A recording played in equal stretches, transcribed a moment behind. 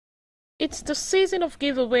It's the season of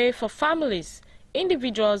giveaway for families,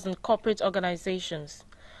 individuals and corporate organizations.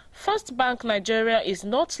 First Bank Nigeria is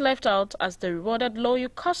not left out as they rewarded loyal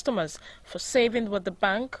customers for saving with the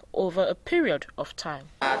bank over a period of time.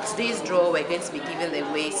 Today's draw, we're going to be giving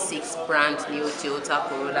away 6 brand new Toyota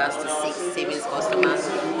Corollas to 6 savings customers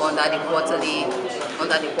under the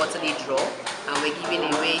quarterly draw, and we're giving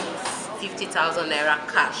away 50,000 naira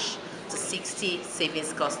cash to 60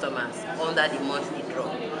 savings customers under the monthly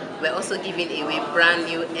draw. We're also giving away brand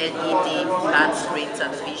new LED flat screen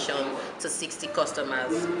television to 60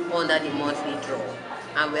 customers under the monthly draw.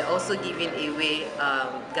 And we're also giving away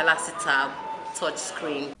Galaxy Tab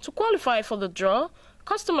touchscreen. To qualify for the draw,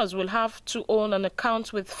 customers will have to own an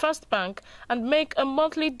account with First Bank and make a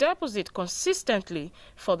monthly deposit consistently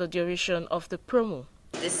for the duration of the promo.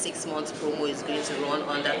 This 6-month promo is going to run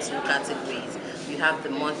under 2 categories. You have the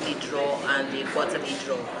monthly draw and the quarterly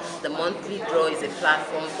draw. The monthly draw is a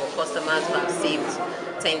platform for customers who have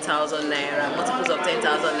saved 10,000 naira, multiples of 10,000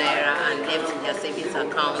 naira, and left in their savings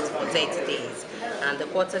account for 30 days. And the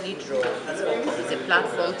quarterly draw is a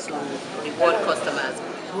platform to reward customers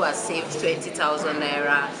who have saved 20,000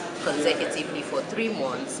 naira consecutively for 3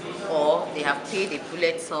 months, or they have paid a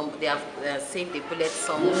bullet sum, they have saved a bullet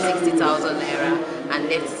sum of 60,000 naira and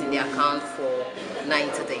left it in their account for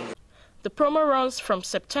 90 days. The promo runs from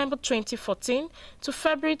September 2014 to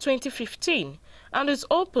February 2015 and is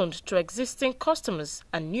opened to existing customers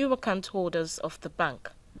and new account holders of the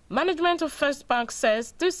bank. Management of First Bank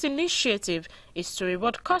says this initiative is to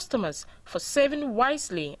reward customers for saving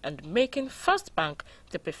wisely and making First Bank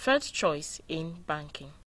the preferred choice in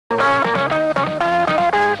banking.